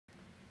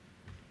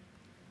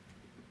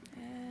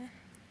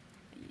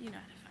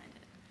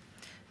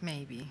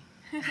Maybe.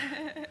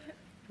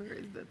 Where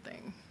is the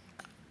thing?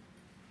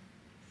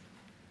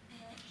 It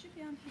should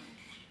be on here.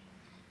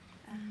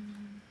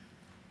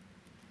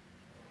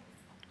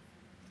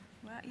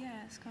 Well,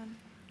 yeah, it's gone.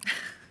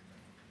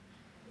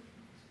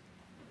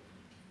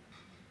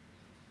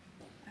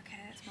 Okay,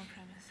 that's more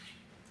premise.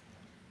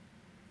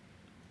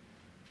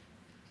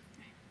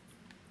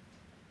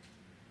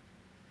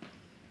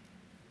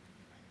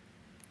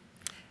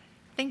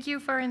 Thank you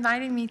for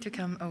inviting me to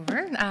come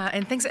over,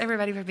 and thanks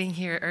everybody for being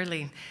here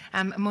early.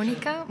 I'm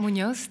Monica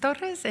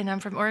Munoz-Torres, and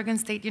I'm from Oregon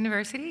State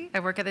University.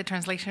 I work at the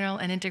Translational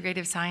and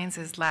Integrative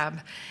Sciences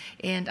Lab,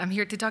 and I'm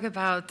here to talk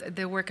about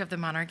the work of the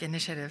Monarch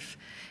Initiative.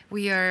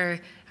 We are,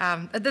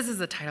 this is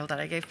the title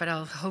that I gave, but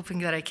I'm hoping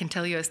that I can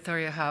tell you a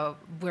story of how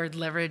we're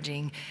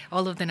leveraging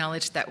all of the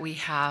knowledge that we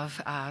have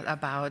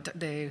about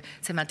the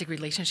semantic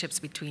relationships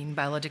between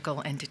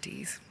biological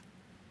entities.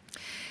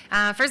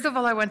 First of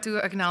all, I want to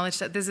acknowledge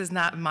that this is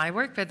not my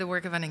work, but the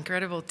work of an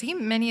incredible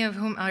team, many of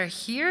whom are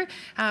here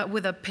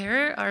with a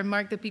pair, are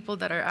marked the people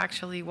that are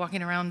actually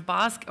walking around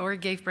BOSC or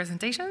gave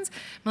presentations.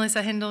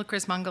 Melissa Hindle,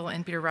 Chris Mungle,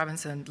 and Peter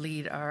Robinson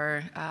lead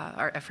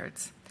our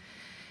efforts.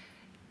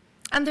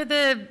 Under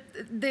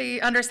the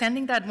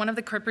understanding that one of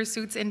the core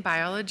pursuits in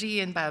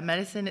biology and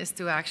biomedicine is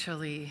to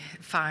actually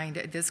find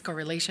this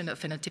correlation of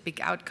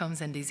phenotypic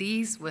outcomes and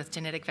disease with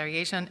genetic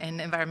variation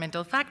and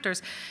environmental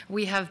factors,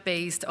 we have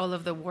based all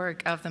of the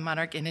work of the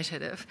Monarch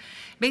Initiative.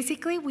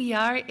 Basically, we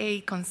are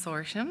a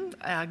consortium,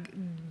 a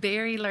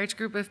very large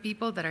group of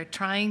people that are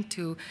trying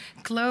to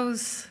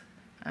close,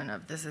 I don't know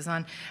if this is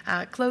on,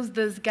 close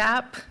this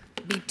gap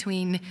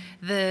between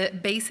the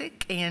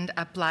basic and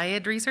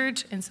applied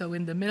research. And so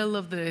in the middle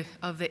of the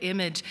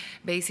image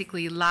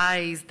basically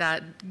lies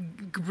that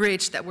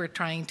bridge that we're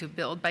trying to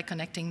build by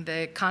connecting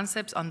the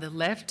concepts on the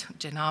left,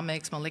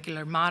 genomics,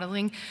 molecular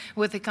modeling,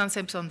 with the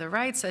concepts on the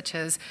right, such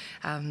as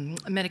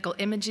medical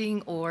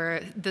imaging or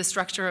the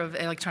structure of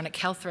electronic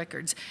health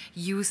records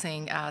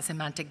using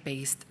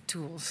semantic-based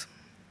tools.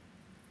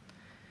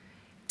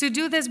 To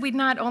do this, we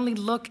not only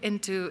look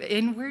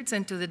inwards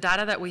into the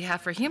data that we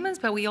have for humans,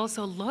 but we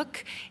also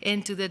look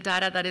into the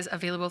data that is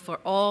available for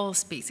all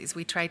species.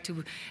 We try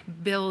to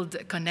build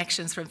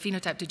connections from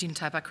phenotype to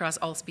genotype across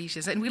all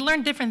species, and we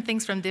learn different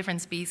things from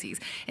different species.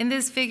 In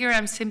this figure,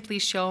 I'm simply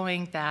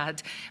showing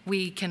that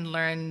we can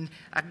learn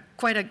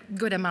quite a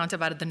good amount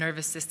about the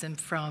nervous system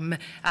from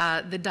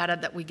the data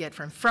that we get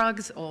from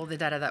frogs, or the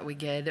data that we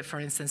get,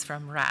 for instance,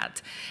 from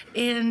rat.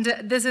 And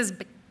this is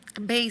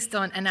based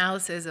on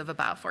analysis of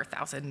about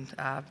 4,000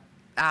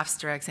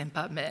 abstracts in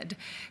PubMed.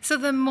 So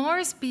the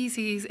more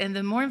species and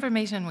the more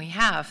information we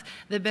have,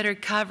 the better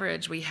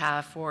coverage we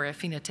have for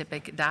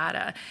phenotypic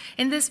data.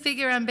 In this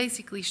figure, I'm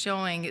basically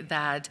showing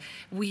that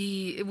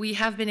we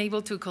have been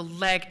able to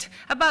collect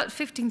about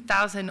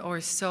 15,000 or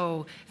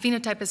so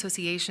phenotype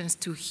associations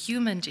to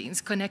human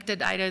genes,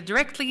 connected either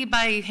directly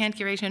by hand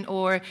curation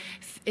or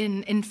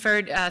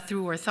inferred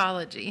through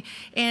orthology.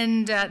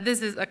 And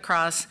this is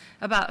across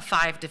about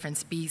 5 different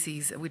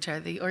species, which are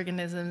the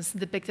organisms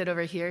depicted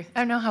over here.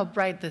 I don't know how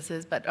bright this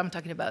is, but I'm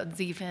talking about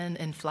zephyn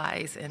and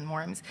flies and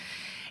worms.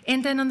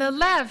 And then on the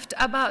left,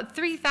 about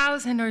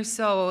 3,000 or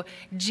so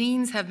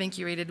genes have been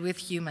curated with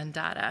human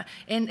data.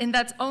 And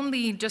that's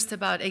only just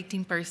about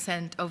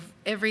 18% of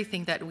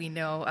everything that we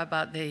know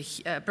about the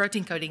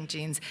protein coding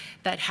genes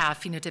that have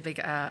phenotypic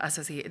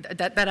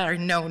that are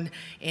known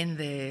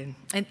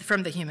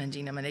from the human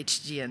genome and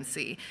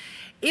HGNC.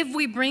 If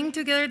we bring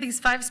together these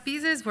 5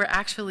 species, we're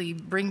actually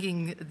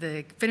bringing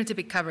the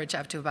phenotypic coverage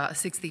up to about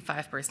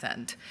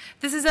 65%.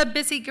 This is a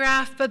busy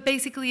graph, but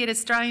basically it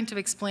is trying to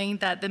explain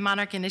that the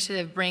Monarch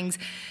Initiative brings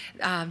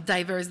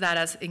diverse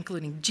data,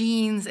 including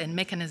genes and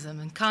mechanism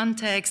and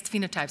context,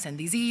 phenotypes and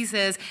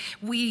diseases.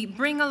 We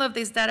bring all of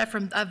this data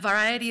from a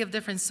variety of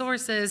different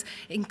sources,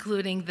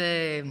 including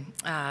the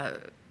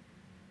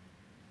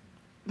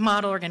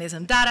model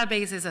organism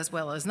databases as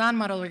well as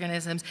non-model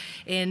organisms,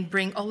 and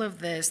bring all of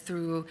this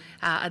through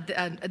a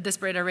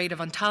disparate array of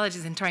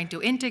ontologies and trying to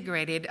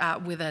integrate it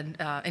with an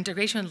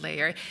integration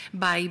layer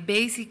by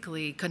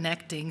basically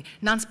connecting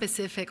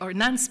non-specific or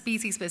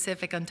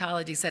non-species-specific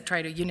ontologies that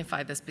try to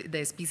unify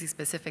the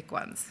species-specific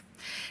ones.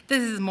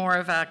 This is more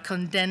of a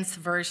condensed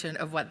version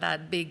of what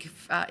that big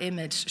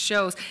image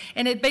shows.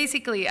 And it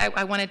basically,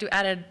 I wanted to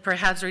add it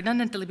perhaps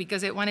redundantly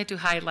because it wanted to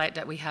highlight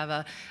that we have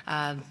a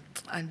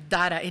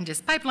data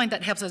ingest pipeline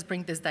that helps us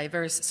bring this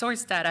diverse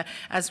source data,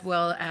 as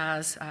well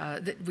as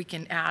that we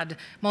can add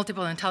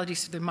multiple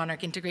ontologies to the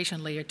Monarch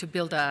integration layer to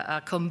build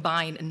a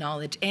combined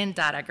knowledge and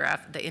data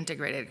graph, the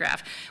integrated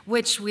graph,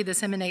 which we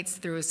disseminate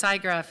through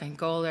SciGraph and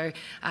Golar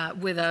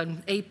with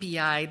an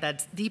API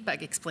that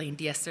Deepak explained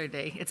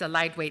yesterday. It's a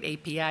lightweight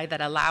API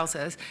that allows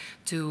us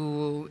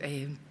to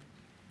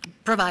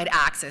provide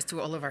access to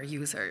all of our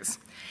users.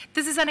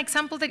 This is an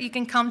example that you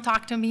can come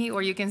talk to me,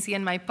 or you can see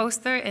in my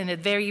poster in a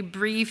very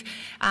brief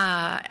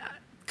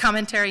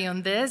commentary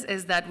on this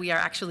is that we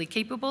are actually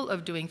capable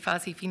of doing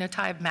fuzzy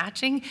phenotype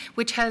matching,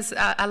 which has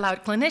allowed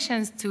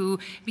clinicians to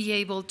be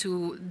able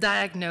to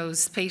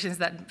diagnose patients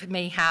that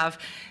may have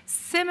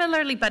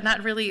similarly but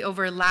not really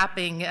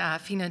overlapping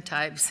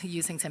phenotypes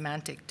using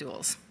semantic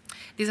tools.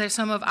 These are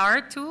some of our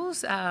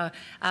tools, a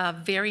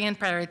variant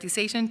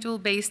prioritization tool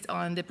based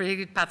on the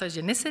predicted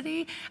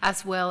pathogenicity,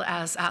 as well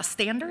as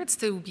standards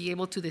to be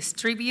able to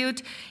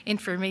distribute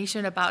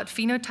information about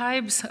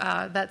phenotypes.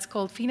 That's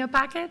called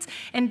phenopackets.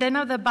 And then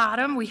at the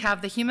bottom, we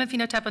have the human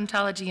phenotype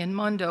ontology and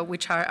Mondo,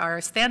 which are our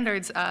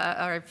standards,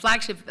 our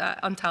flagship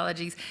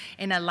ontologies,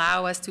 and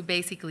allow us to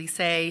basically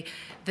say,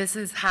 this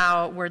is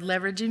how we're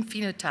leveraging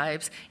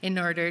phenotypes in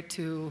order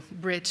to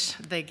bridge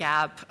the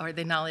gap or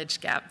the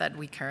knowledge gap that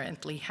we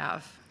currently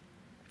have.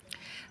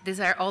 These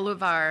are all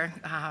of our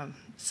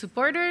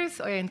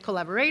supporters and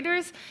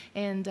collaborators,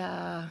 and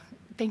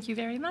thank you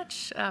very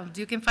much.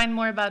 You can find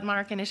more about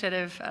Monarch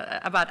Initiative,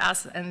 about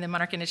us and the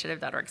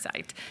monarchinitiative.org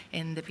site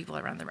and the people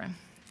around the room.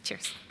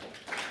 Cheers.